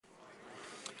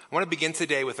I want to begin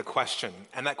today with a question,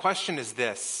 and that question is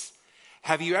this.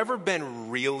 Have you ever been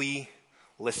really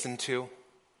listened to?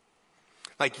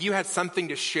 Like you had something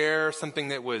to share, something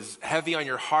that was heavy on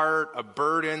your heart, a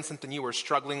burden, something you were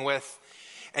struggling with,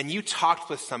 and you talked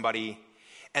with somebody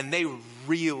and they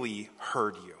really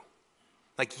heard you.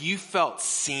 Like you felt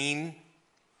seen,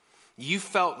 you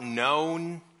felt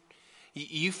known,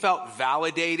 you felt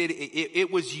validated.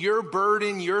 It was your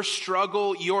burden, your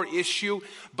struggle, your issue,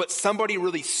 but somebody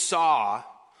really saw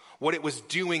what it was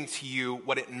doing to you,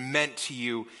 what it meant to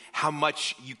you, how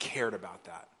much you cared about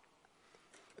that.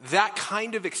 That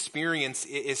kind of experience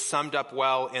is summed up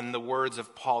well in the words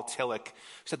of Paul Tillich, who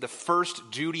said the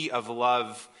first duty of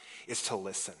love is to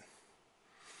listen.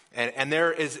 And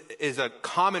there is a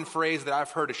common phrase that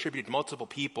I've heard attributed to multiple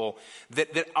people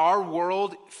that our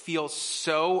world feels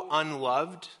so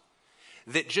unloved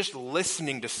that just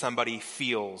listening to somebody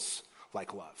feels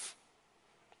like love.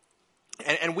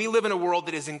 And we live in a world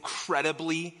that is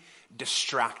incredibly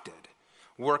distracted.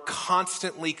 We're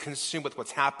constantly consumed with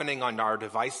what's happening on our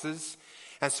devices.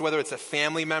 And so whether it's a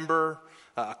family member,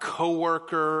 a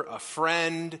coworker, a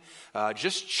friend,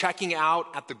 just checking out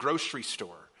at the grocery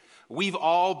store, we've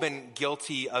all been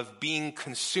guilty of being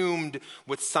consumed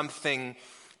with something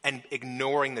and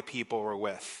ignoring the people we're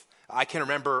with. I can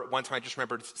remember one time, I just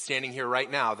remembered standing here right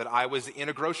now, that I was in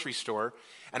a grocery store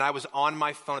and I was on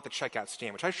my phone at the checkout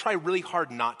stand, which I try really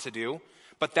hard not to do,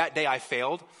 but that day I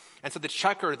failed. And so the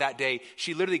checker that day,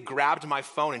 she literally grabbed my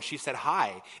phone and she said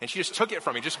hi. And she just took it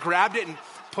from me, just grabbed it and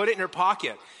put it in her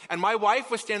pocket. And my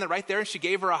wife was standing right there and she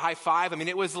gave her a high five. I mean,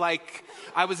 it was like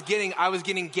I was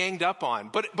getting ganged up on.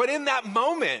 But in that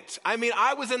moment, I mean,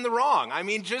 I was in the wrong. I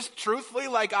mean, just truthfully,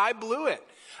 like I blew it.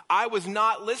 I was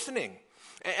not listening.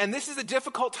 And this is a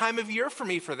difficult time of year for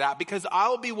me for that, because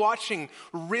I'll be watching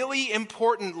really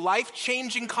important,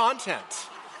 life-changing content.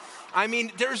 I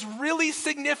mean, there's really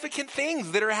significant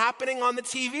things that are happening on the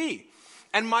TV.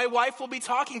 And my wife will be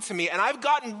talking to me, and I've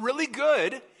gotten really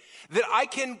good that I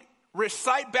can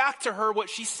recite back to her what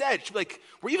she said. She'll be like,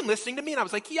 were you even listening to me? And I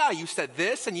was like, yeah, you said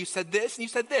this, and you said this, and you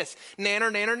said this. Nanner,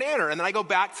 nanner, nanner. And then I go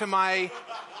back to my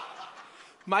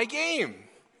game.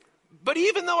 But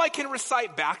even though I can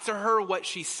recite back to her what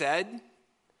she said,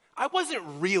 I wasn't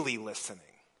really listening.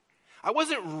 I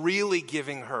wasn't really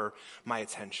giving her my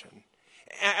attention.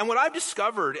 And what I've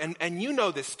discovered, and you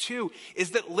know this too,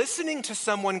 is that listening to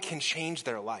someone can change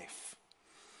their life.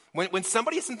 When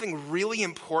somebody has something really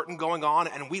important going on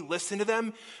and we listen to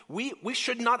them, we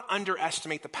should not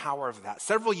underestimate the power of that.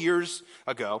 Several years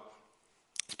ago,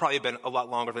 it's probably been a lot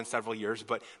longer than several years,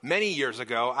 but many years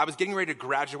ago, I was getting ready to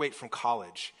graduate from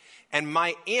college. And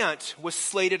my aunt was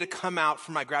slated to come out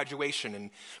for my graduation. And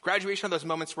graduation are those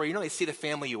moments where, they see the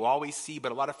family you always see,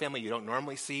 but a lot of family you don't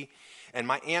normally see. And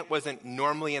my aunt wasn't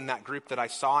normally in that group that I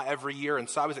saw every year, and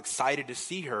so I was excited to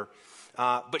see her.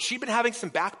 But she'd been having some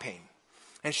back pain.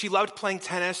 And she loved playing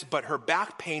tennis, but her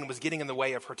back pain was getting in the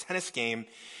way of her tennis game.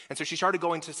 And so she started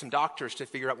going to some doctors to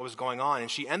figure out what was going on. And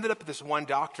she ended up at this one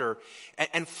doctor,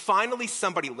 and finally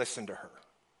somebody listened to her.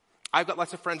 I've got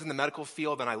lots of friends in the medical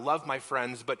field, and I love my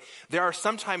friends, but there are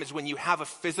some times when you have a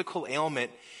physical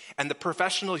ailment, and the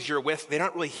professionals you're with, they're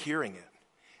not really hearing it.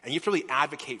 And you have to really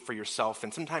advocate for yourself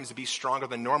and sometimes be stronger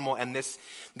than normal. And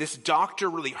this doctor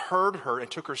really heard her and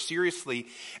took her seriously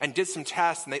and did some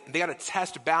tests. And they got a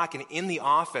test back. And in the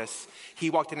office,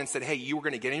 he walked in and said, hey, you are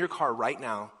going to get in your car right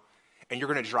now and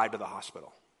you're going to drive to the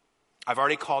hospital. I've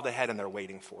already called ahead and they're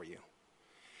waiting for you.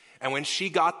 And when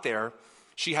she got there,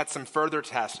 she had some further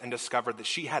tests and discovered that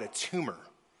she had a tumor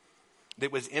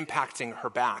that was impacting her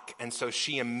back. And so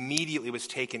she immediately was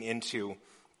taken into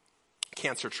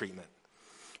cancer treatment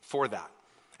for that.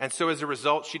 And so as a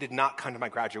result, she did not come to my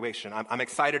graduation. I'm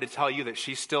excited to tell you that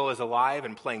she still is alive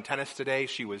and playing tennis today.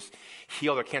 She was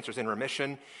healed, her cancer's in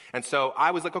remission. And so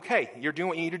I was like, okay, you're doing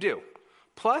what you need to do.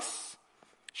 Plus,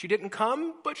 she didn't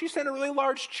come, but she sent a really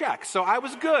large check. So I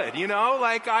was good,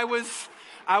 like I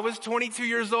was 22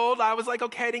 years old. I was like,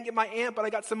 okay, I didn't get my aunt, but I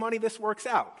got some money. This works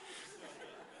out.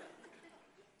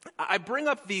 I bring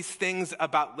up these things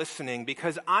about listening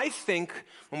because I think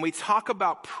when we talk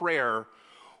about prayer,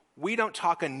 we don't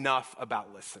talk enough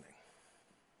about listening.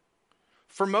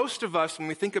 For most of us, when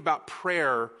we think about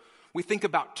prayer, we think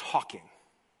about talking.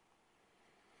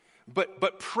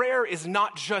 But prayer is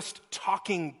not just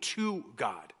talking to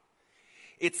God.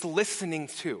 It's listening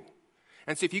too.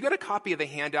 And so if you got a copy of the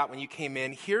handout when you came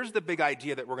in, here's the big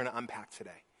idea that we're going to unpack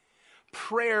today.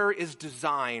 Prayer is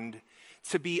designed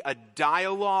to be a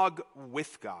dialogue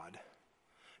with God,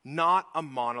 not a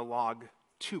monologue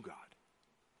to God.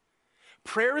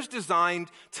 Prayer is designed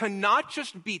to not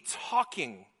just be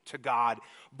talking to God,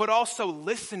 but also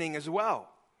listening as well.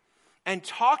 And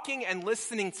talking and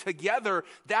listening together,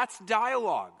 that's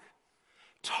dialogue.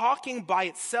 Talking by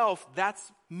itself,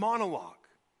 that's monologue.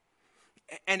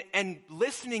 And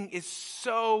listening is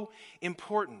so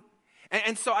important.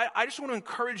 And so I just want to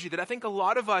encourage you that I think a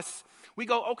lot of us, we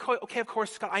go, okay, of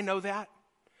course, Scott, I know that.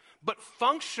 But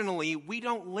functionally, we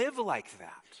don't live like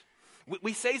that.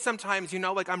 We say sometimes,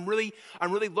 like I'm really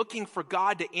looking for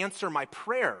God to answer my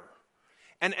prayer.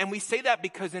 And we say that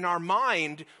because in our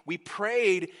mind, we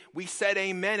prayed, we said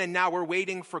amen, and now we're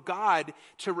waiting for God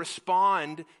to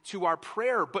respond to our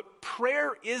prayer. But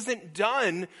prayer isn't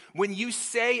done when you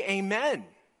say amen.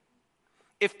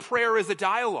 If prayer is a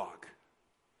dialogue.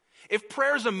 If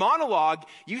prayer is a monologue,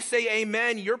 you say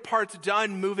amen, your part's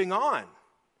done, moving on.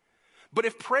 But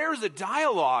if prayer is a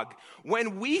dialogue,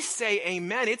 when we say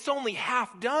amen, it's only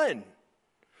half done.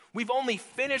 We've only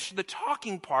finished the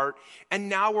talking part, and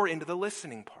now we're into the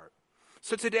listening part.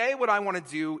 So today what I want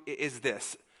to do is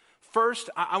this. First,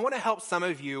 I want to help some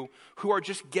of you who are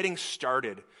just getting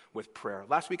started with prayer.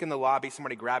 Last week in the lobby,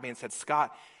 somebody grabbed me and said,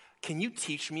 Scott, can you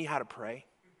teach me how to pray?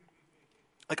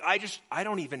 I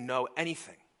don't even know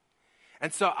anything.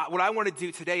 And so what I want to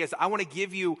do today is I want to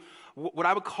give you what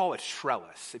I would call a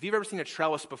trellis. If you've ever seen a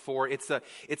trellis before, it's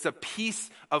a piece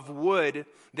of wood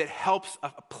that helps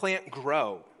a plant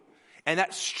grow. And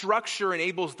that structure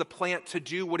enables the plant to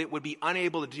do what it would be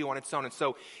unable to do on its own. And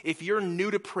so if you're new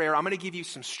to prayer, I'm going to give you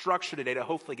some structure today to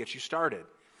hopefully get you started.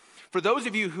 For those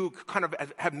of you who kind of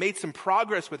have made some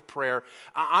progress with prayer,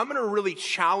 I'm going to really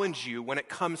challenge you when it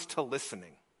comes to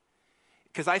listening.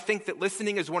 Because I think that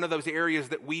listening is one of those areas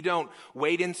that we don't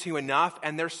wade into enough,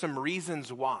 and there's some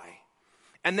reasons why.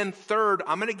 And then third,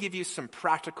 I'm going to give you some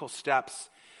practical steps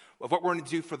of what we're going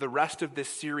to do for the rest of this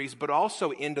series, but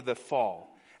also into the fall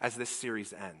as this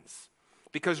series ends.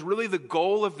 Because really the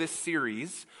goal of this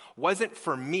series wasn't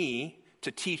for me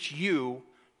to teach you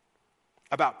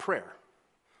about prayer.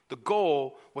 The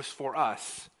goal was for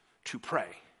us to pray.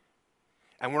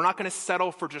 And we're not going to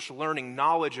settle for just learning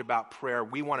knowledge about prayer.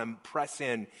 We want to press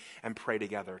in and pray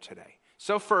together today.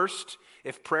 So first,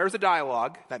 if prayer is a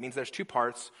dialogue, that means there's two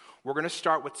parts. We're going to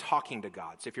start with talking to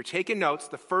God. So if you're taking notes,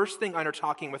 the first thing under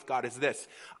talking with God is this.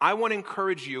 I want to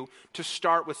encourage you to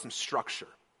start with some structure.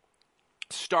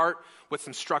 Start with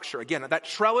some structure. Again, that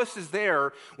trellis is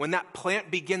there when that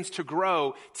plant begins to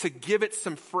grow to give it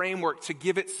some framework, to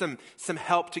give it some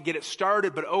help to get it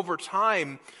started. But over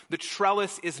time, the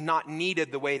trellis is not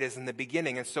needed the way it is in the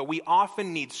beginning. And so we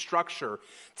often need structure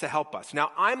to help us.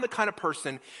 Now, I'm the kind of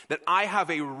person that I have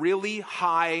a really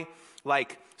high,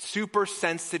 super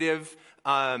sensitive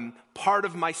part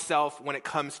of myself when it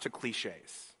comes to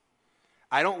cliches.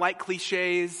 I don't like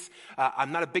cliches.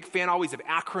 I'm not a big fan always of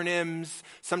acronyms.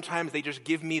 Sometimes they just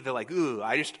give me the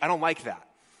I don't like that.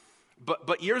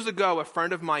 But years ago, a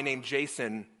friend of mine named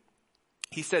Jason,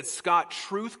 he said, Scott,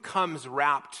 truth comes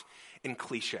wrapped in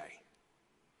cliche.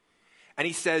 And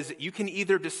he says, you can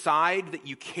either decide that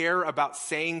you care about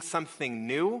saying something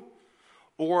new,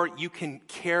 or you can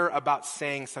care about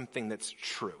saying something that's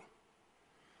true.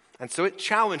 And so it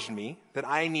challenged me that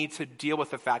I need to deal with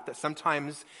the fact that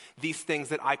sometimes these things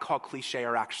that I call cliche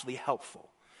are actually helpful.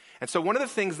 And so one of the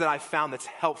things that I found that's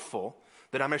helpful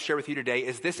that I'm going to share with you today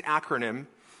is this acronym,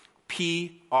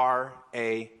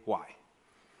 PRAY.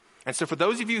 And so for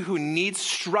those of you who need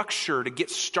structure to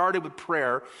get started with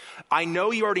prayer, I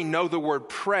know you already know the word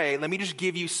pray. Let me just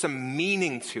give you some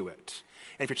meaning to it.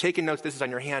 And if you're taking notes, this is on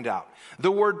your handout.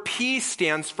 The word P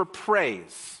stands for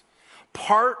praise.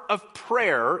 Part of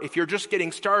prayer, if you're just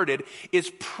getting started,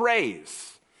 is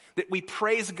praise. That we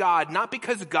praise God, not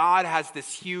because God has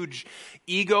this huge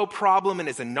ego problem and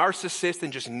is a narcissist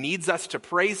and just needs us to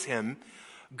praise him.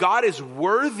 God is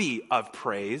worthy of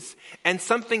praise, and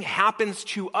something happens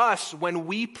to us when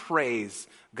we praise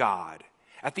God.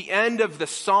 At the end of the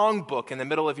song book in the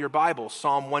middle of your Bible,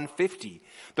 Psalm 150,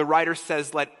 the writer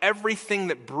says, let everything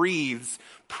that breathes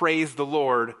praise the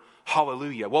Lord.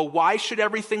 Hallelujah. Well, why should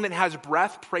everything that has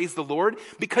breath praise the Lord?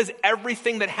 Because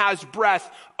everything that has breath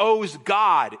owes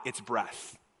God its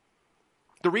breath.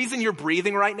 The reason you're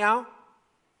breathing right now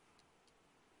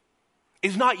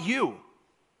is not you.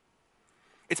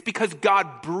 It's because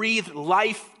God breathed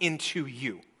life into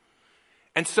you.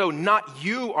 And so not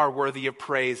you are worthy of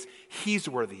praise, he's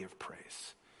worthy of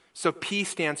praise. So P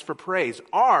stands for praise.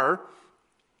 R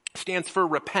stands for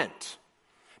repent.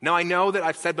 Now, I know that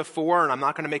I've said before, and I'm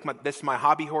not going to make this my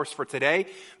hobby horse for today,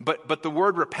 but the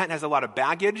word repent has a lot of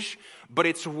baggage, but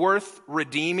it's worth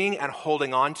redeeming and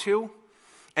holding on to.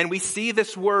 And we see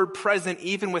this word present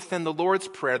even within the Lord's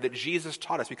Prayer that Jesus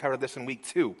taught us. We covered this in week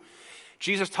 2.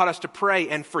 Jesus taught us to pray,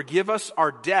 and forgive us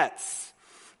our debts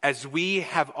as we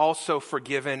have also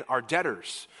forgiven our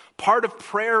debtors. Part of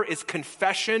prayer is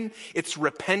confession, it's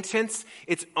repentance,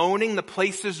 it's owning the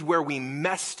places where we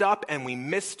messed up and we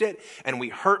missed it and we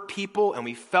hurt people and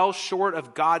we fell short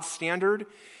of God's standard.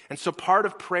 And so part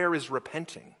of prayer is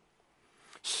repenting.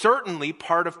 Certainly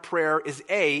part of prayer is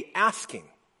asking.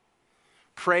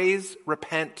 Praise,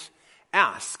 repent,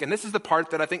 ask. And this is the part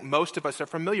that I think most of us are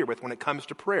familiar with when it comes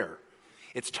to prayer.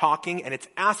 It's talking and it's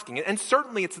asking. And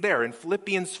certainly it's there. In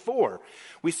Philippians 4,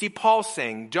 we see Paul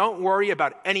saying, don't worry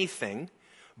about anything,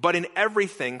 but in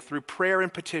everything, through prayer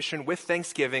and petition with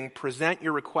thanksgiving, present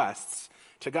your requests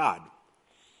to God.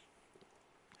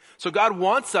 So God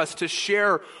wants us to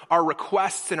share our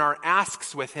requests and our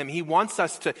asks with him. He wants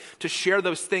us to share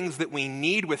those things that we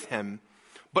need with him.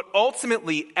 But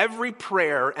ultimately, every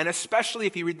prayer, and especially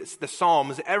if you read the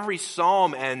Psalms, every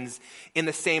psalm ends in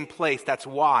the same place. That's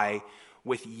why,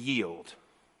 with yield.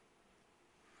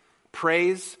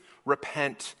 Praise,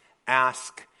 repent,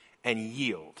 ask, and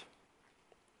yield.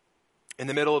 In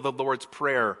the middle of the Lord's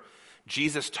Prayer,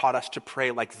 Jesus taught us to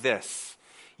pray like this: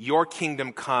 your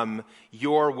kingdom come,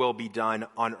 your will be done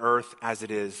on earth as it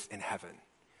is in heaven.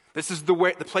 This is the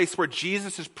place where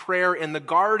Jesus' prayer in the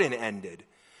garden ended.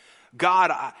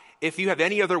 God, if you have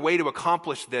any other way to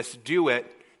accomplish this, do it.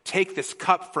 Take this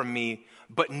cup from me,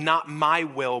 but not my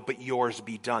will, but yours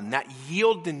be done. That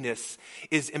yieldedness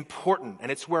is important,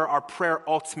 and it's where our prayer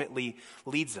ultimately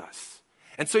leads us.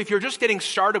 And so if you're just getting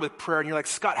started with prayer and you're like,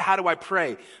 Scott, how do I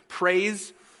pray?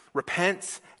 Praise,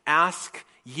 repent, ask,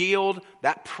 yield.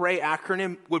 That pray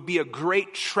acronym would be a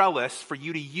great trellis for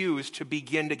you to use to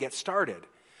begin to get started.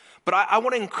 But I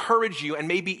want to encourage you and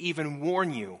maybe even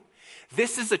warn you.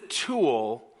 This is a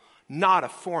tool, not a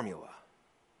formula.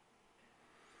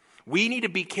 We need to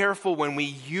be careful when we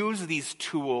use these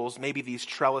tools, maybe these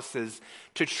trellises,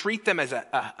 to treat them as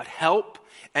a help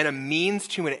and a means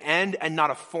to an end and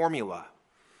not a formula.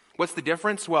 What's the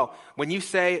difference? Well, when you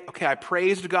say, okay, I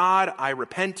praised God, I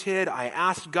repented, I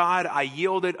asked God, I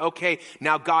yielded, okay,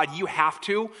 now God, you have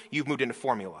to, you've moved into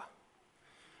formula.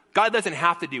 God doesn't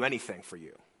have to do anything for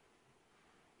you.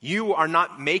 You are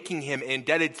not making him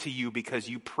indebted to you because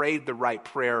you prayed the right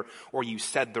prayer or you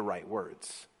said the right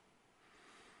words.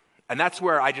 And that's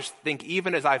where I just think,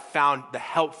 even as I've found the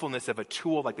helpfulness of a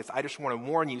tool like this, I just want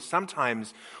to warn you,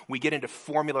 sometimes we get into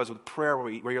formulas with prayer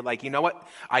where you're like, you know what?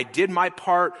 I did my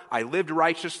part, I lived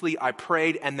righteously, I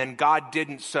prayed, and then God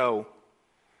didn't, so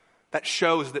that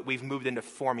shows that we've moved into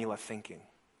formula thinking.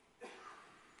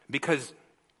 Because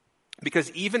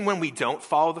even when we don't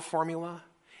follow the formula,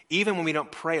 even when we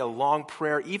don't pray a long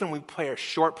prayer, even when we pray a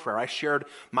short prayer. I shared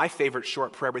my favorite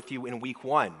short prayer with you in week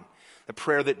 1. The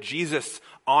prayer that Jesus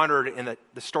honored in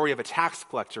the story of a tax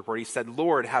collector, where he said,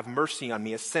 Lord, have mercy on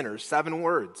me, a sinner. 7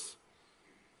 words.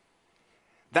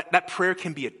 That prayer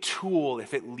can be a tool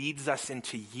if it leads us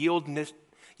into yieldedness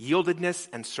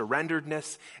and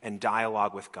surrenderedness and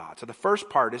dialogue with God. So the first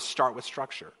part is start with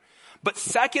structure. But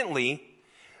secondly,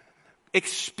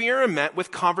 experiment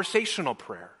with conversational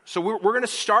prayer. So we're going to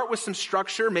start with some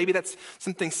structure. Maybe that's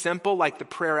something simple like the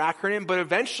prayer acronym, but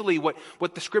eventually what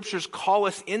the scriptures call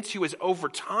us into is, over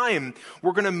time,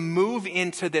 we're going to move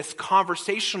into this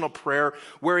conversational prayer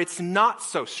where it's not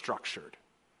so structured.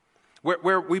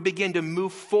 Where we begin to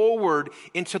move forward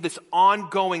into this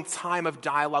ongoing time of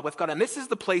dialogue with God. And this is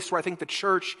the place where I think the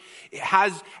church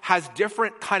has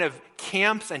different kind of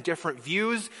camps and different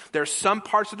views. There's some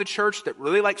parts of the church that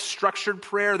really like structured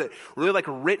prayer, that really like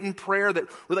written prayer, that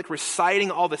really like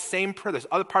reciting all the same prayer. There's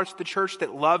other parts of the church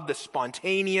that love the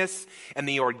spontaneous and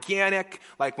the organic.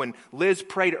 Like when Liz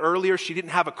prayed earlier, she didn't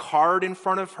have a card in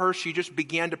front of her. She just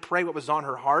began to pray what was on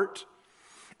her heart.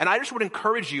 And I just would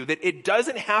encourage you that it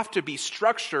doesn't have to be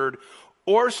structured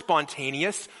or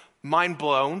spontaneous, mind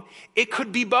blown. It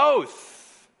could be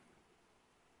both.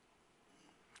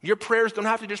 Your prayers don't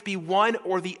have to just be one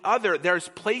or the other. There's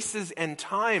places and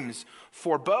times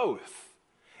for both.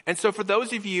 And so for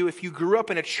those of you, if you grew up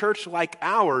in a church like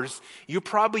ours, you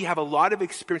probably have a lot of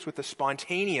experience with the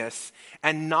spontaneous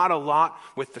and not a lot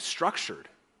with the structured.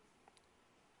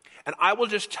 And I will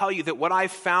just tell you that what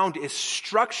I've found is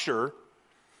structure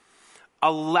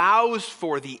allows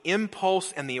for the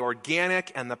impulse and the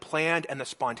organic and the planned and the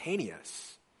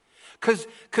spontaneous.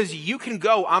 Because you can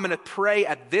go, I'm going to pray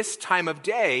at this time of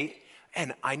day,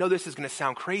 and I know this is going to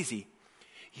sound crazy.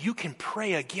 You can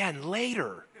pray again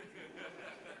later.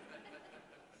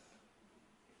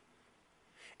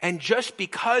 And just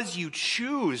because you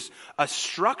choose a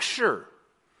structure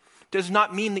does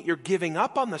not mean that you're giving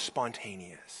up on the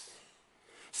spontaneous.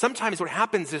 Sometimes what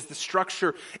happens is the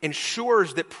structure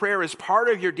ensures that prayer is part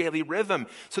of your daily rhythm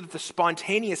so that the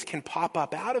spontaneous can pop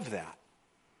up out of that.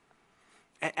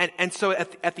 And so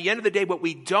at the end of the day, what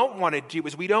we don't want to do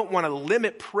is we don't want to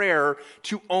limit prayer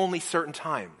to only certain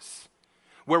times.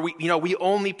 Where we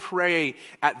only pray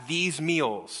at these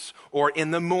meals or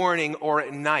in the morning or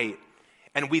at night.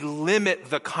 And we limit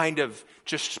the kind of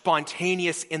just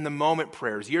spontaneous in the moment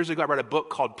prayers. Years ago, I read a book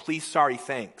called Please, Sorry,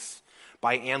 Thanks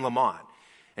by Anne Lamott.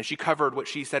 And she covered what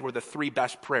she said were the 3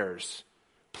 best prayers.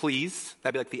 Please,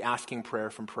 that'd be like the asking prayer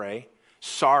from pray.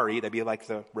 Sorry, that'd be like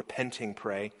the repenting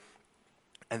pray.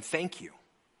 And thank you.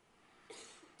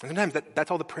 And sometimes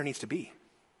that's all the prayer needs to be.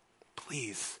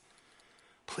 Please.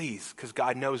 Please, because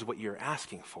God knows what you're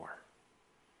asking for.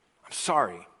 I'm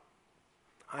sorry.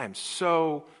 I am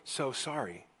so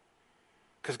sorry.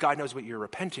 Because God knows what you're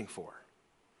repenting for.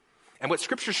 And what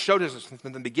Scripture showed us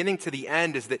from the beginning to the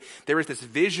end is that there is this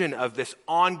vision of this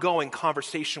ongoing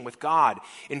conversation with God.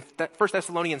 In 1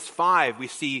 Thessalonians 5, we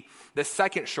see the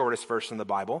second shortest verse in the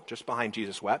Bible, just behind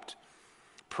Jesus wept.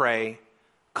 Pray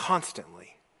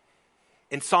constantly.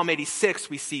 In Psalm 86,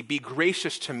 we see, be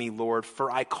gracious to me, Lord,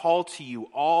 for I call to you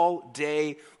all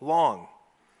day long.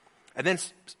 And then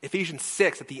Ephesians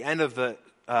 6, at the end of the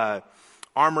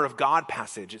armor of God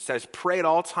passage, it says, pray at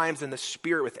all times in the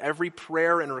Spirit with every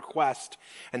prayer and request,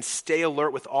 and stay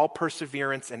alert with all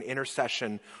perseverance and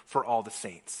intercession for all the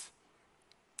saints.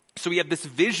 So we have this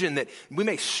vision that we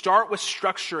may start with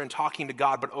structure and talking to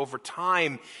God, but over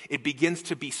time, it begins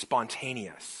to be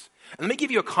spontaneous. And let me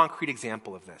give you a concrete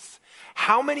example of this.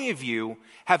 How many of you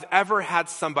have ever had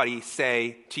somebody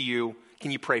say to you,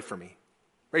 can you pray for me?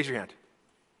 Raise your hand.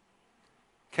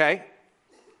 Okay.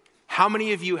 How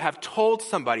many of you have told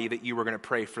somebody that you were going to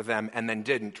pray for them and then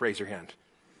didn't? Raise your hand.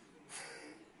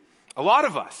 A lot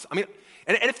of us. I mean,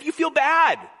 and if you feel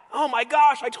bad, oh my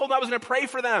gosh, I told them I was going to pray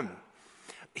for them.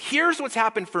 Here's what's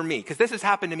happened for me, because this has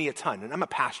happened to me a ton, and I'm a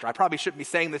pastor. I probably shouldn't be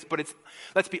saying this, but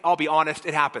I'll be honest,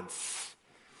 it happens.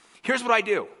 Here's what I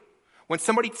do. When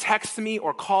somebody texts me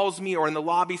or calls me or in the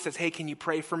lobby says, hey, can you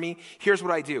pray for me? Here's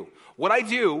what I do. What I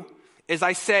do is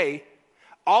I say,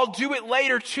 I'll do it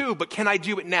later too, but can I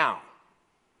do it now?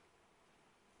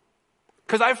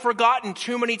 Because I've forgotten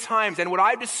too many times. And what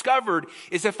I've discovered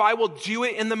is if I will do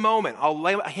it in the moment, I'll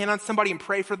lay a hand on somebody and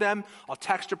pray for them. I'll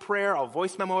text a prayer. I'll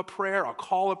voice memo a prayer. I'll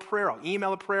call a prayer. I'll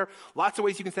email a prayer. Lots of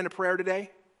ways you can send a prayer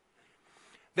today.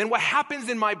 Then what happens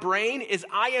in my brain is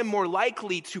I am more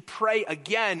likely to pray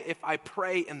again if I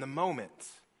pray in the moment.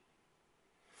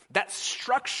 That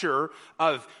structure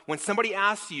of when somebody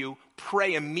asks you,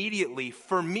 pray immediately,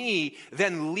 for me,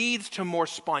 then leads to more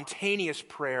spontaneous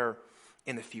prayer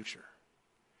in the future.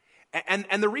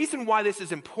 And the reason why this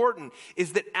is important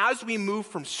is that as we move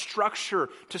from structure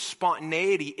to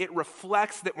spontaneity, it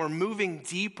reflects that we're moving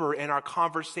deeper in our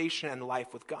conversation and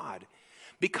life with God.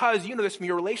 Because you know this from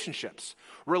your relationships.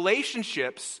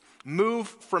 Relationships move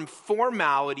from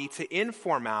formality to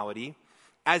informality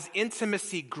as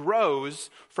intimacy grows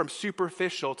from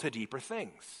superficial to deeper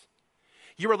things.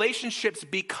 Your relationships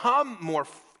become more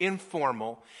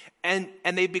informal and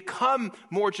they become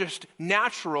more just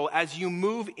natural as you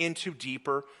move into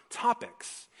deeper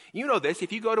topics. You know this,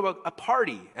 if you go to a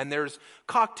party and there's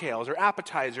cocktails or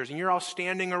appetizers and you're all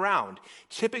standing around,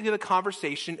 typically the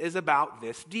conversation is about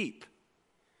this deep.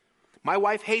 My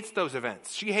wife hates those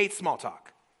events. She hates small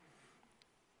talk.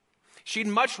 She'd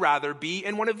much rather be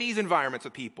in one of these environments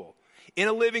with people. In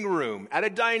a living room, at a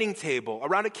dining table,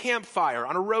 around a campfire,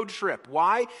 on a road trip.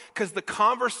 Why? Because the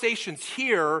conversations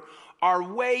here are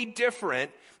way different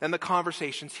than the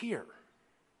conversations here.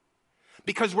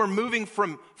 Because we're moving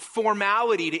from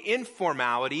formality to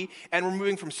informality, and we're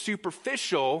moving from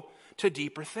superficial to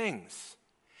deeper things.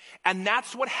 And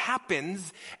that's what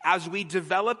happens as we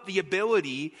develop the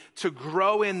ability to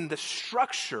grow in the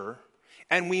structure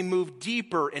and we move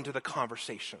deeper into the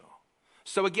conversational.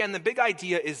 So again, the big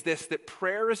idea is this, that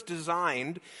prayer is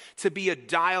designed to be a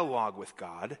dialogue with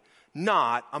God,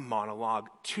 not a monologue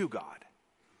to God.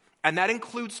 And that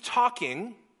includes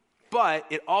talking, but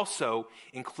it also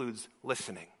includes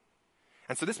listening.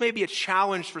 And so this may be a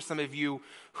challenge for some of you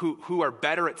who are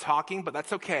better at talking, but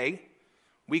that's okay.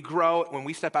 We grow when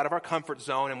we step out of our comfort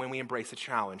zone and when we embrace a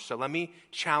challenge. So let me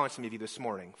challenge some of you this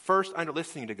morning. First, under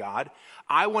listening to God,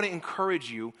 I want to encourage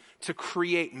you to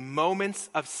create moments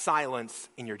of silence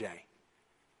in your day.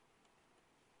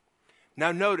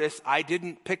 Now notice, I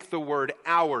didn't pick the word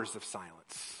hours of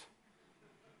silence.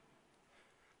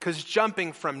 Because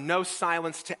jumping from no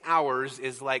silence to hours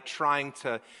is like trying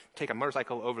to take a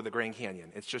motorcycle over the Grand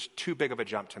Canyon. It's just too big of a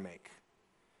jump to make.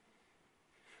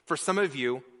 For some of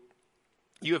you,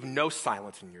 you have no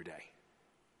silence in your day.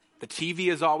 The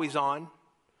TV is always on.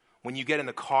 When you get in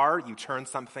the car, you turn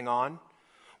something on.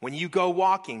 When you go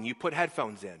walking, you put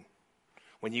headphones in.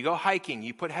 When you go hiking,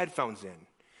 you put headphones in.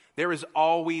 There is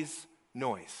always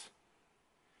noise.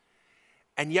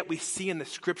 And yet we see in the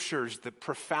scriptures the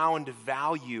profound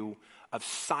value of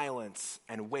silence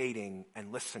and waiting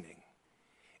and listening.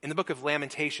 In the book of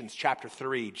Lamentations, chapter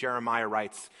 3, Jeremiah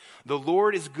writes, "The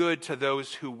Lord is good to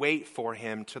those who wait for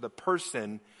him, to the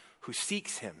person who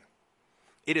seeks him.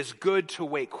 It is good to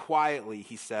wait quietly,"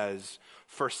 he says,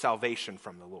 "for salvation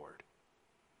from the Lord."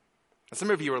 And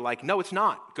some of you are like, no, it's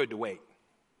not good to wait.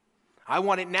 I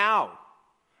want it now,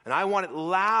 and I want it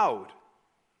loud.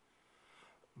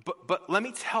 But let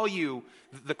me tell you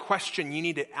the question you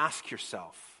need to ask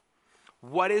yourself.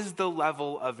 What is the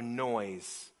level of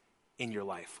noise in your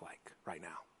life like right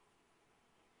now?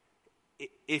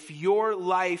 If your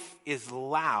life is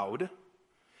loud,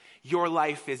 your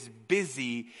life is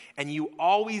busy, and you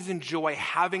always enjoy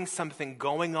having something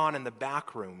going on in the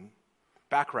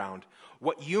background,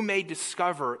 what you may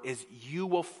discover is you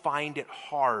will find it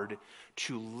hard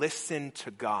to listen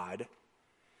to God,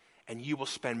 and you will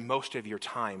spend most of your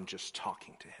time just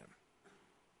talking to him.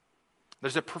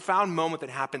 There's a profound moment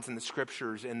that happens in the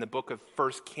scriptures in the book of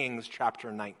 1 Kings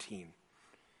chapter 19.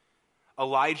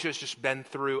 Elijah's just been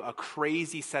through a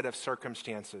crazy set of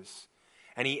circumstances,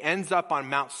 and he ends up on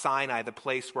Mount Sinai, the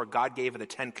place where God gave the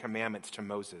 10 Commandments to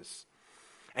Moses.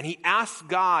 And he asks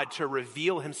God to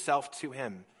reveal himself to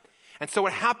him. And so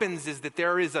what happens is that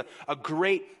there is a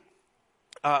great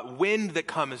wind that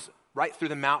comes right through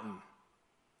the mountain.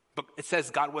 But it says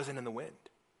God wasn't in the wind.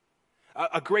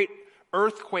 A great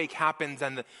earthquake happens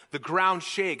and the ground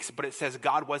shakes, but it says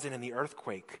God wasn't in the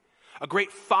earthquake. A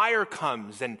great fire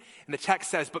comes and the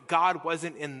text says, but God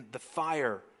wasn't in the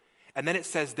fire. And then it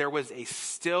says there was a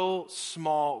still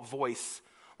small voice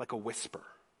like a whisper.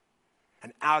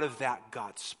 And out of that,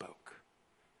 God spoke.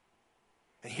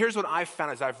 And here's what I've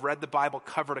found as I've read the Bible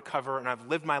cover to cover and I've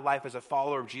lived my life as a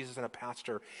follower of Jesus and a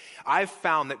pastor. I've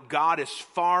found that God is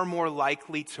far more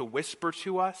likely to whisper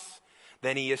to us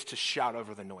than he is to shout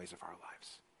over the noise of our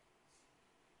lives.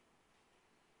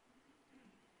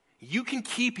 You can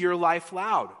keep your life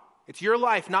loud. It's your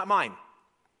life, not mine.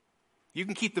 You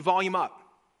can keep the volume up.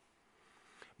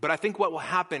 But I think what will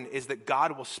happen is that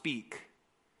God will speak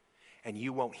and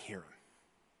you won't hear him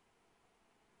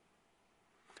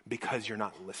because you're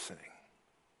not listening.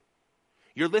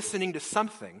 You're listening to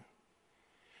something.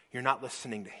 You're not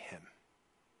listening to him.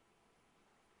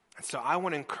 And so I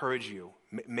want to encourage you.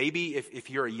 Maybe if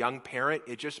you're a young parent,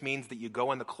 it just means that you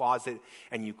go in the closet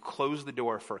and you close the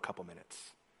door for a couple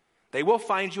minutes. They will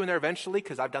find you in there eventually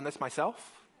because I've done this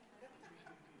myself.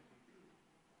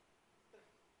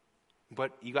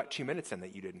 But you got 2 minutes in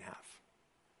that you didn't have.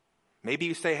 Maybe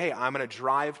you say, hey, I'm going to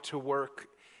drive to work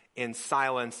in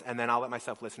silence and then I'll let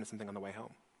myself listen to something on the way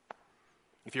home.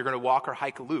 If you're going to walk or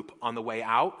hike a loop on the way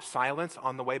out, silence,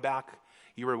 on the way back,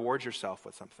 you reward yourself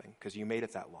with something because you made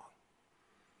it that long.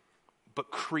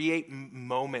 But create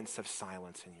moments of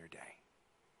silence in your day.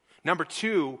 Number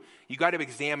 2, you got to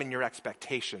examine your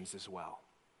expectations as well.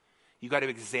 You got to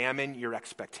examine your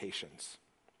expectations.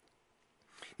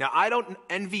 Now, I don't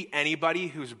envy anybody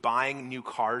who's buying new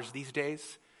cars these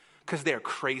days because they're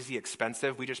crazy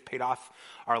expensive. We just paid off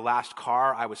our last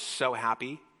car. I was so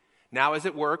happy. Now, as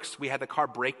it works, we had the car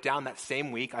break down that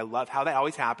same week. I love how that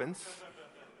always happens.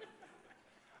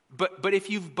 But if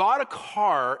you've bought a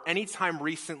car anytime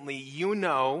recently, you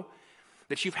know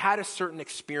that you've had a certain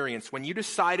experience when you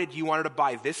decided you wanted to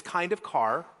buy this kind of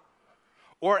car,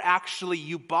 or actually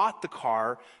you bought the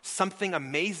car, something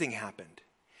amazing happened.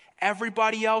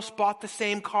 Everybody else bought the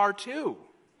same car too.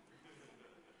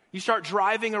 You start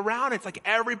driving around, it's like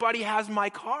everybody has my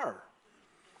car.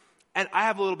 And I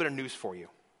have a little bit of news for you.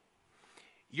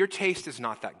 Your taste is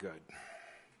not that good.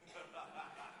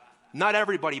 Not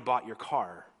everybody bought your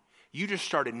car. You just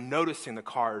started noticing the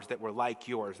cars that were like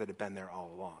yours that had been there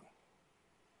all along.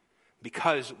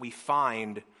 Because we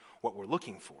find what we're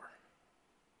looking for.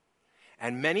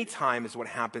 And many times what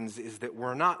happens is that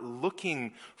we're not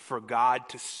looking for God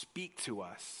to speak to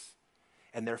us,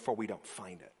 and therefore we don't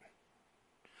find it.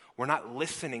 We're not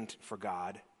listening for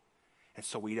God, and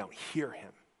so we don't hear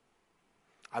him.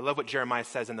 I love what Jeremiah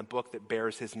says in the book that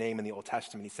bears his name in the Old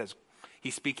Testament. He says,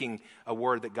 he's speaking a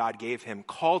word that God gave him.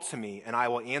 Call to me, and I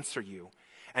will answer you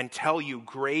and tell you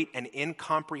great and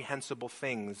incomprehensible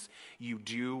things you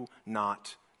do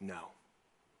not know.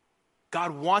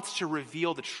 God wants to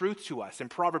reveal the truth to us. In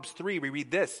Proverbs 3, we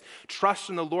read this: trust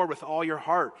in the Lord with all your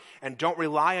heart and don't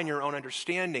rely on your own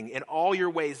understanding. In all your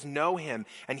ways know him,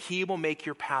 and he will make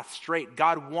your path straight.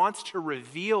 God wants to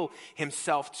reveal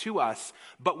himself to us,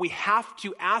 but we have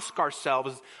to ask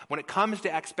ourselves, when it comes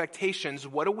to expectations,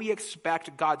 what do we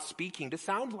expect God speaking to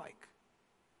sound like?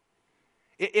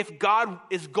 If God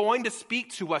is going to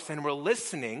speak to us and we're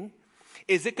listening,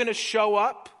 is it going to show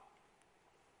up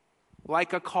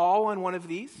like a call on one of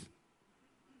these?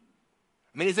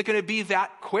 I mean, is it going to be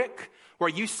that quick where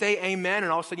you say amen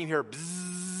and all of a sudden you hear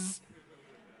bzzz?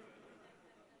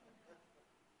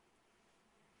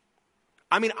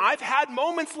 I mean, I've had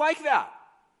moments like that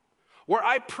where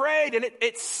I prayed and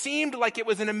it seemed like it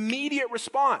was an immediate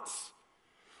response.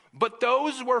 But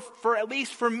those were, for at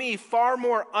least for me, far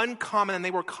more uncommon than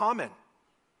they were common.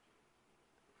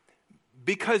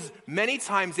 Because many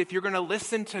times if you're going to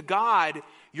listen to God,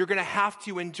 you're going to have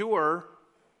to endure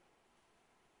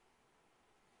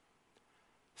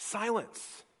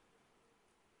silence.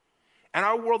 And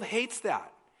our world hates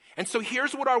that. And so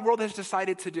here's what our world has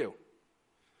decided to do.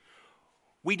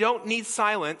 We don't need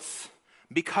silence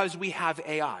because we have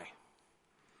AI.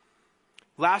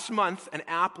 Last month, an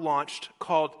app launched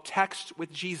called Text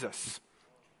with Jesus,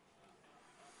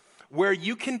 where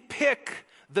you can pick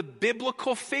the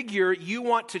biblical figure you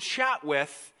want to chat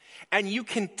with, and you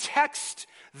can text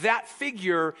that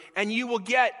figure, and you will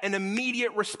get an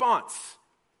immediate response.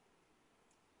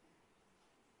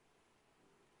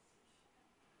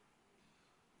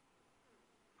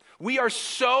 We are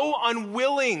so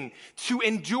unwilling to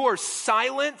endure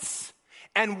silence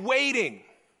and waiting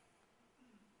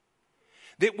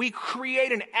that we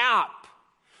create an app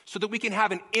so that we can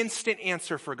have an instant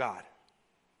answer for God.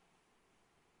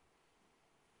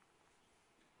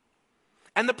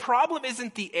 And the problem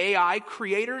isn't the AI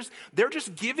creators. They're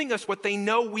just giving us what they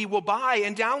know we will buy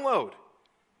and download.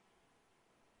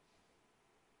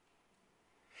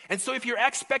 And so if your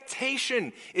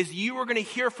expectation is you are going to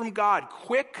hear from God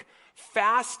quick,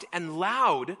 fast, and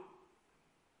loud,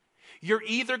 you're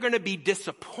either going to be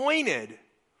disappointed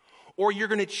or you're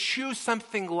going to choose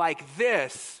something like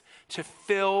this to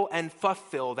fill and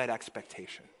fulfill that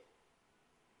expectation.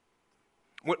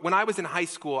 When I was in high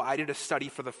school, I did a study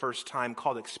for the first time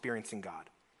called Experiencing God.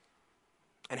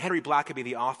 And Henry Blackaby,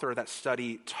 the author of that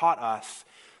study, taught us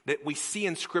that we see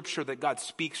in Scripture that God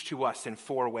speaks to us in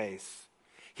 4 ways.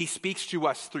 He speaks to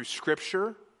us through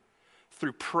Scripture,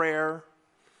 through prayer,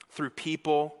 through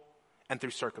people, and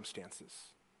through circumstances.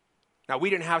 Now,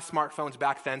 we didn't have smartphones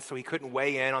back then, so he couldn't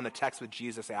weigh in on the Text with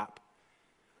Jesus app.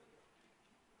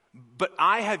 But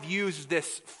I have used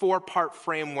this 4-part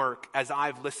framework as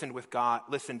I've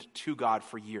listened to God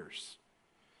for years.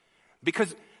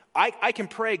 Because I can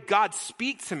pray, God,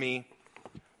 speak to me,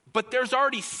 but there's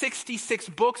already 66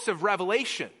 books of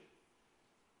Revelation.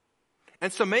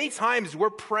 And so many times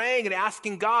we're praying and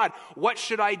asking God, what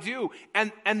should I do?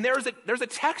 And there's a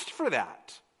text for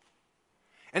that.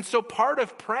 And so part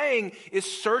of praying is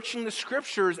searching the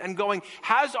Scriptures and going,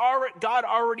 has God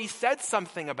already said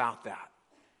something about that?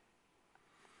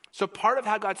 So part of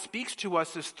how God speaks to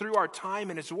us is through our time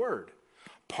in His Word.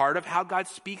 Part of how God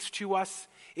speaks to us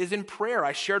is in prayer.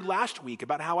 I shared last week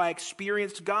about how I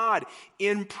experienced God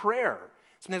in prayer.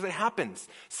 Sometimes it happens.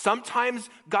 Sometimes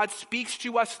God speaks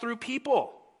to us through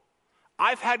people.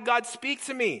 I've had God speak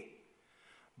to me,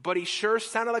 but He sure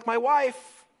sounded like my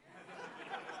wife.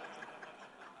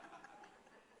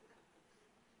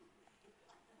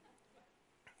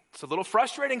 It's a little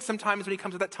frustrating sometimes when He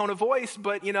comes with that tone of voice,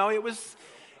 but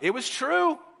it was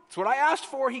true. It's what I asked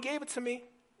for. He gave it to me.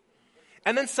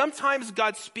 And then sometimes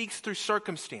God speaks through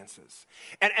circumstances.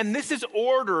 And this is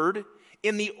ordered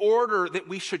in the order that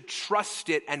we should trust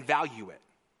it and value it.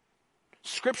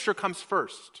 Scripture comes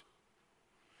first.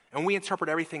 And we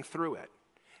interpret everything through it.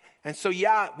 And so,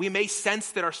 we may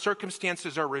sense that our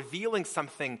circumstances are revealing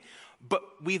something, but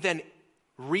we then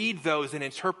read those and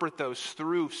interpret those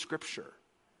through Scripture.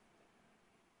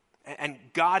 And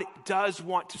God does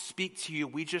want to speak to you.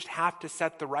 We just have to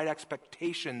set the right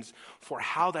expectations for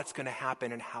how that's going to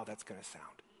happen and how that's going to sound.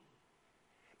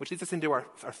 Which leads us into our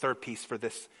third piece for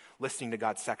this listening to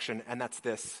God section, and that's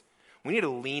this. We need to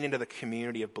lean into the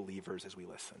community of believers as we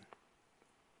listen.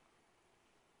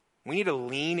 We need to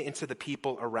lean into the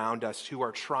people around us who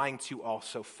are trying to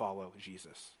also follow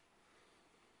Jesus.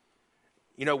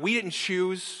 We didn't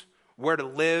choose where to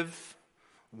live,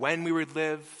 when we would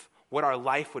live, what our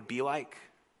life would be like.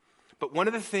 But one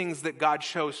of the things that God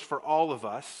chose for all of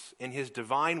us in His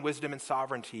divine wisdom and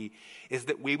sovereignty is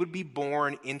that we would be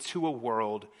born into a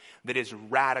world that is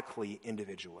radically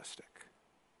individualistic.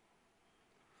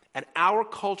 And our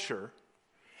culture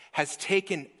has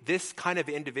taken this kind of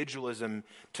individualism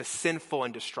to sinful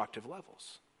and destructive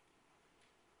levels.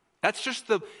 That's just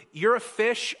you're a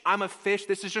fish, I'm a fish,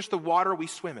 this is just the water we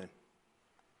swim in.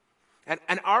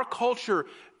 And our culture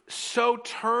so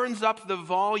turns up the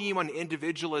volume on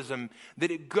individualism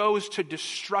that it goes to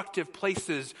destructive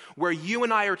places where you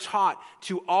and I are taught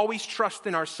to always trust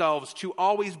in ourselves, to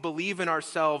always believe in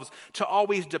ourselves, to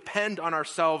always depend on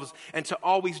ourselves, and to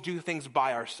always do things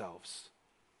by ourselves.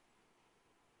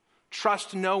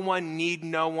 Trust no one, need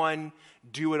no one,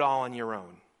 do it all on your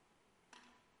own.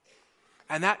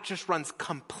 And that just runs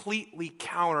completely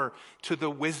counter to the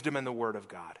wisdom and the word of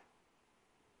God.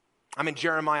 I'm in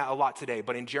Jeremiah a lot today,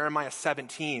 but in Jeremiah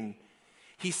 17,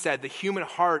 he said, the human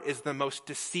heart is the most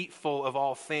deceitful of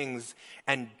all things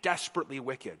and desperately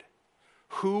wicked.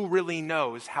 Who really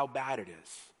knows how bad it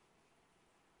is?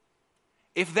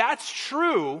 If that's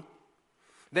true,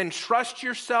 then trust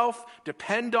yourself,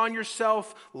 depend on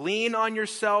yourself, lean on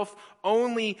yourself,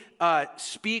 only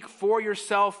speak for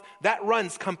yourself. That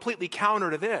runs completely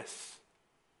counter to this.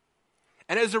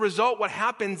 And as a result, what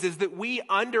happens is that we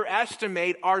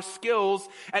underestimate our skills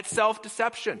at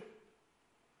self-deception.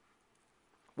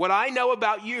 What I know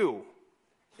about you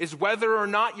is whether or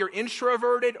not you're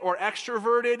introverted or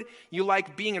extroverted, you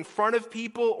like being in front of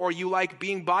people or you like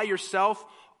being by yourself,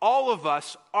 all of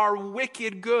us are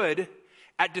wicked good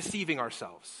at deceiving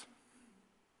ourselves.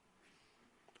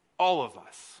 All of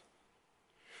us.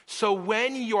 So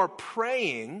when you're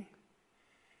praying,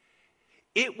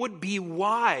 it would be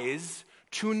wise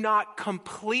to not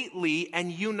completely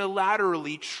and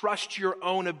unilaterally trust your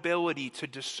own ability to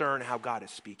discern how God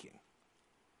is speaking.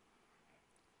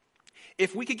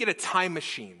 If we could get a time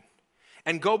machine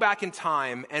and go back in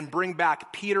time and bring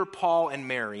back Peter, Paul, and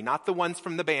Mary, not the ones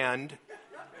from the band,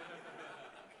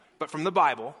 but from the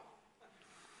Bible,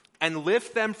 and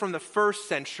lift them from the first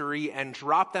century and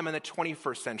drop them in the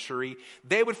 21st century,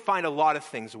 they would find a lot of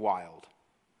things wild.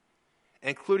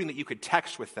 Including that you could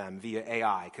text with them via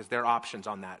AI, because there are options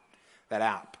on that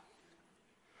app.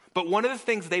 But one of the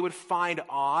things they would find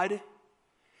odd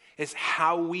is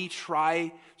how we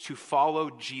try to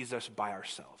follow Jesus by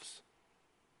ourselves.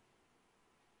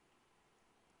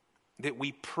 That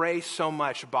we pray so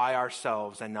much by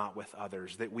ourselves and not with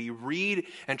others. That we read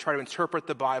and try to interpret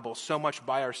the Bible so much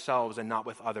by ourselves and not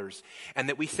with others. And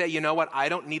that we say, you know what, I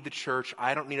don't need the church,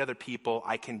 I don't need other people,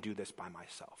 I can do this by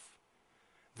myself.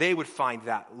 They would find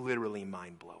that literally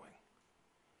mind-blowing.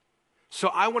 So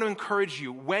I want to encourage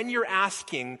you, when you're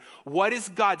asking, what is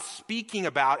God speaking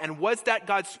about, and what's that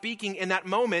God speaking in that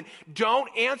moment, don't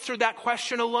answer that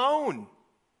question alone.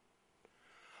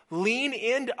 Lean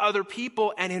into other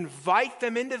people and invite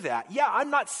them into that. Yeah, I'm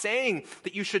not saying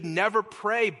that you should never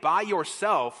pray by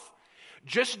yourself.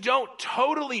 Just don't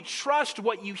totally trust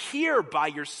what you hear by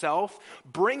yourself.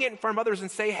 Bring it in front of others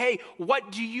and say, hey,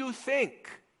 what do you think?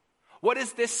 What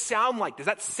does this sound like? Does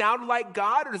that sound like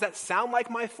God, or does that sound like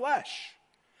my flesh?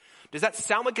 Does that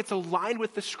sound like it's aligned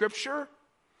with the scripture?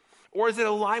 Or is it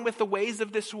aligned with the ways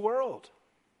of this world?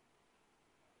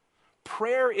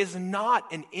 Prayer is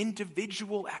not an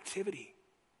individual activity.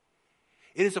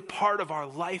 It is a part of our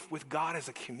life with God as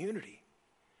a community.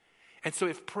 And so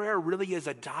if prayer really is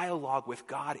a dialogue with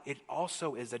God, it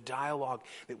also is a dialogue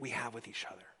that we have with each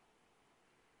other.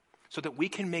 So that we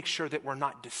can make sure that we're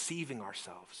not deceiving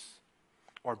ourselves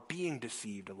or being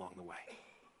deceived along the way.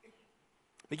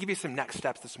 Let me give you some next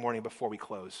steps this morning before we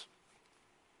close.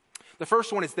 The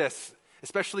first one is this,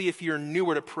 especially if you're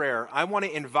newer to prayer. I want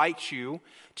to invite you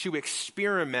to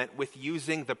experiment with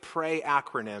using the PRAY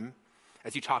acronym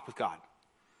as you talk with God.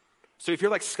 So if you're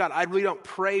like, Scott, I really don't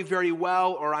pray very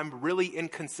well, or I'm really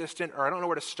inconsistent, or I don't know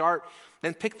where to start,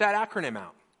 then pick that acronym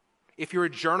out. If you're a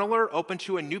journaler, open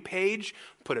to a new page,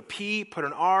 put a P, put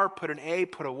an R, put an A,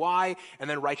 put a Y, and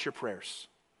then write your prayers.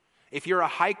 If you're a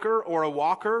hiker or a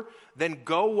walker, then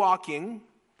go walking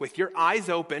with your eyes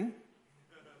open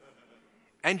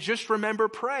and just remember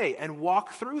pray and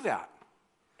walk through that.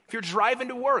 If you're driving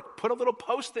to work, put a little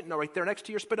Post-it note right there next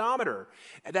to your speedometer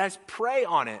that has pray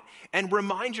on it and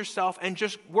remind yourself and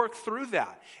just work through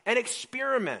that and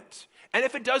experiment. And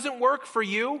if it doesn't work for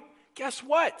you, guess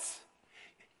what?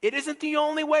 It isn't the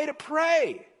only way to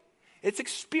pray. It's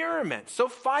experiment. So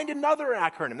find another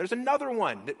acronym. There's another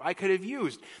one that I could have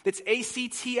used that's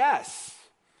ACTS.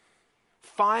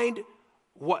 Find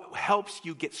what helps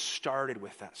you get started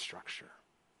with that structure.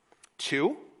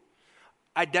 2,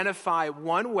 identify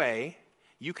one way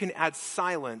you can add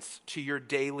silence to your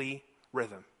daily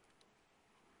rhythm.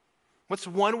 What's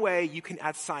one way you can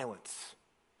add silence?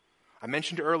 I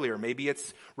mentioned earlier, maybe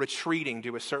it's retreating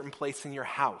to a certain place in your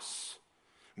house.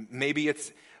 Maybe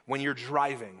it's when you're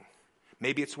driving.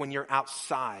 Maybe it's when you're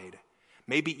outside.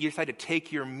 Maybe you decide to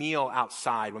take your meal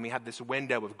outside when we have this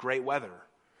window of great weather,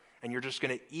 and you're just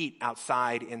going to eat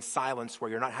outside in silence where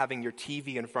you're not having your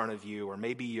TV in front of you, or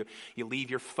maybe you leave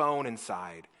your phone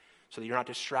inside so that you're not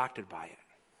distracted by it.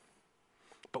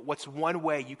 But what's one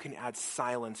way you can add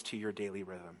silence to your daily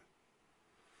rhythm?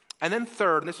 And then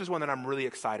third, and this is one that I'm really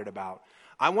excited about,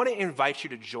 I want to invite you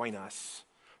to join us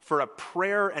for a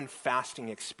prayer and fasting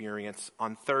experience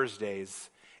on Thursdays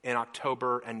in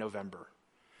October and November.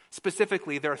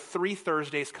 Specifically, there are 3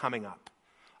 Thursdays coming up,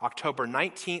 October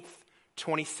 19th,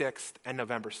 26th, and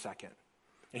November 2nd.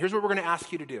 And here's what we're going to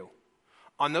ask you to do.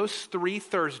 On those 3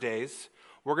 Thursdays,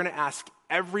 we're going to ask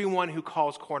everyone who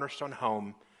calls Cornerstone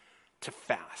home to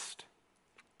fast.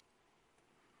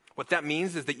 What that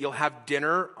means is that you'll have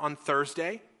dinner on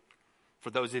Thursday.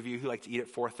 For those of you who like to eat at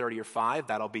 4:30 or 5,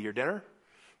 that'll be your dinner.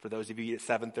 For those of you who eat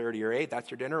at 7:30 or 8, that's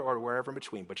your dinner, or wherever in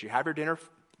between. But you have your dinner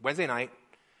Wednesday night,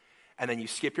 and then you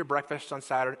skip your breakfast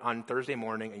on Thursday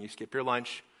morning, and you skip your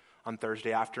lunch on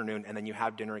Thursday afternoon, and then you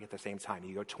have dinner at the same time.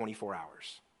 You go 24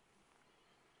 hours,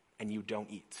 and you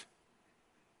don't eat.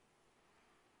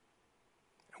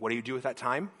 What do you do with that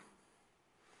time?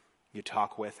 You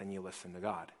talk with and you listen to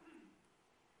God.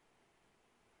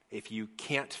 If you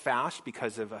can't fast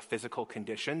because of a physical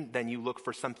condition, then you look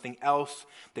for something else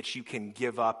that you can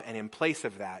give up, and in place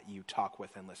of that, you talk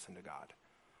with and listen to God.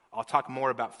 I'll talk more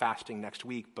about fasting next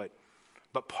week, but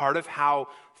part of how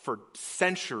for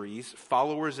centuries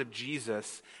followers of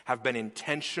Jesus have been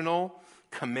intentional,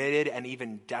 committed, and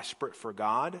even desperate for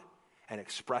God and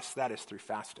express that is through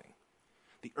fasting.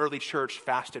 The early church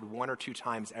fasted 1 or 2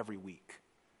 times every week.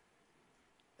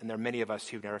 And there are many of us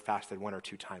who've never fasted 1 or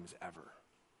 2 times ever.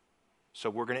 So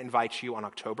we're going to invite you on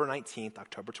October 19th,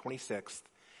 October 26th,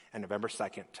 and November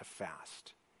 2nd to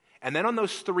fast. And then on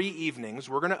those 3 evenings,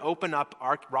 we're going to open up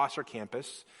our Rosser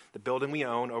campus, the building we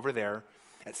own over there,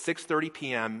 at 6:30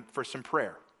 p.m. for some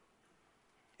prayer.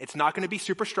 It's not going to be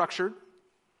super structured,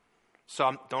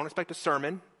 so don't expect a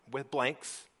sermon with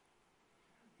blanks.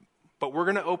 But we're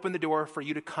going to open the door for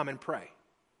you to come and pray.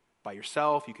 By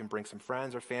yourself, you can bring some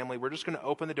friends or family. We're just going to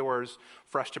open the doors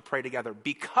for us to pray together,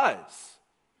 because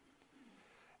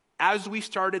as we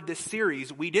started this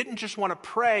series, we didn't just want to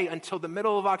pray until the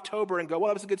middle of October and go, well,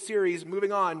 that was a good series,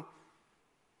 moving on.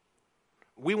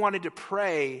 We wanted to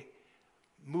pray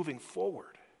moving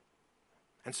forward.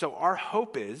 And so our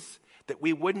hope is that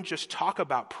we wouldn't just talk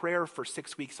about prayer for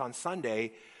 6 weeks on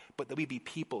Sunday, but that we be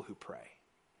people who pray.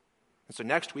 And so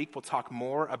next week, we'll talk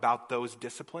more about those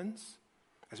disciplines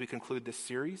as we conclude this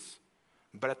series.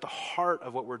 But at the heart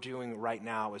of what we're doing right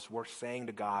now is we're saying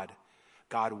to God,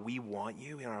 God, we want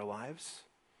you in our lives.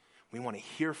 We want to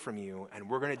hear from you, and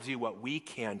we're going to do what we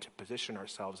can to position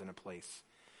ourselves in a place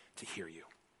to hear you.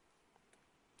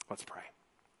 Let's pray.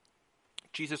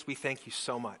 Jesus, we thank you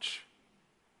so much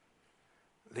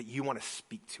that you want to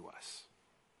speak to us.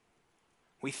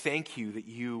 We thank you that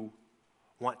you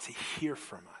want to hear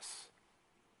from us.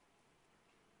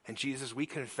 And Jesus, we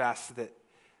confess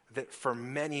that for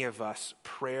many of us,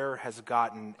 prayer has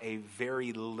gotten a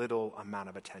very little amount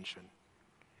of attention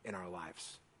in our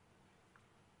lives.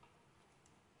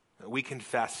 We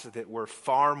confess that we're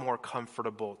far more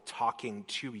comfortable talking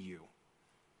to you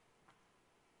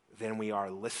than we are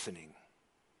listening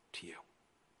to you.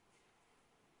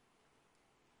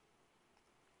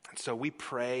 And so we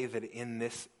pray that in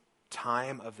this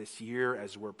time of this year,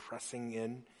 as we're pressing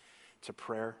in to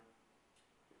prayer,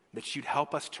 that you'd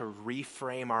help us to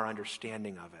reframe our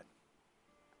understanding of it.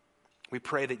 We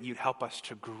pray that you'd help us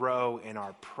to grow in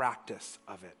our practice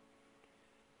of it.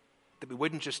 That we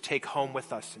wouldn't just take home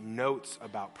with us notes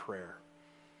about prayer,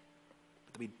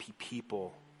 but that we'd be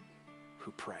people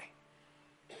who pray.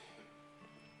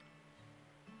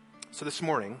 So this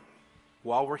morning,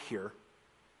 while we're here,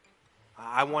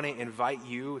 I want to invite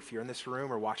you, if you're in this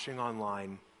room or watching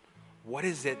online, what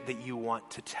is it that you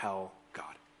want to tell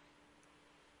God?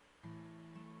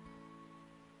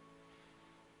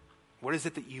 What is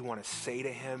it that you want to say to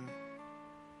him?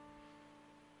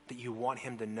 That you want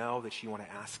him to know, that you want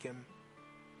to ask him?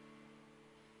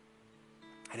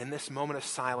 And in this moment of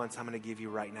silence I'm going to give you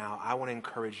right now, I want to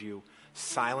encourage you,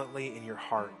 silently in your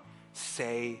heart,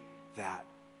 say that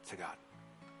to God.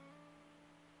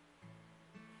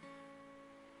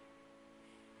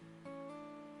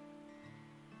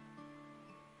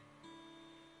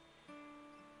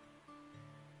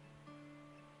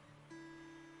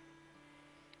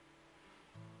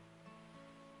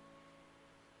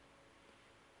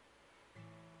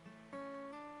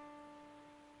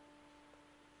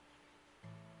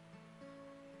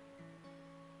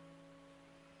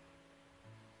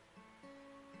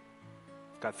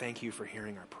 God, thank you for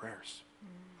hearing our prayers.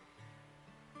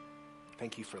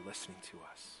 Thank you for listening to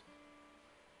us.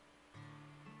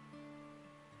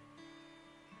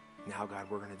 Now,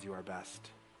 God, we're going to do our best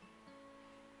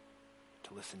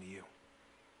to listen to you.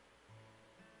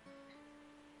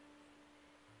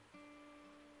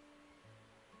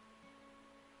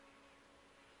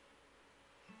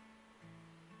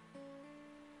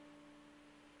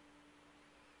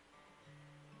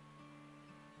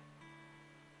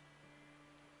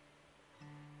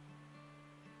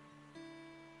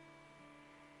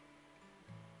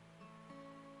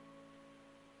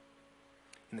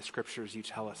 In the scriptures, you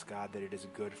tell us, God, that it is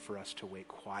good for us to wait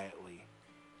quietly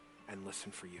and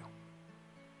listen for you.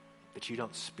 That you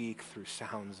don't speak through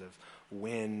sounds of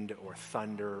wind or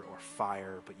thunder or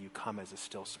fire, but you come as a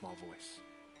still small voice.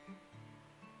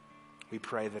 We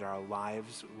pray that our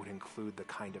lives would include the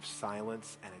kind of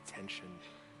silence and attention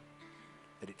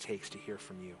that it takes to hear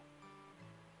from you.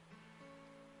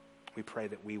 We pray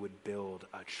that we would build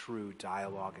a true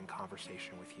dialogue and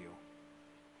conversation with you.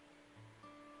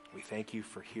 We thank you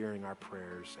for hearing our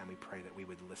prayers, and we pray that we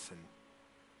would listen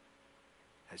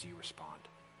as you respond.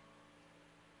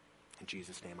 In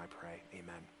Jesus' name I pray,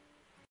 amen.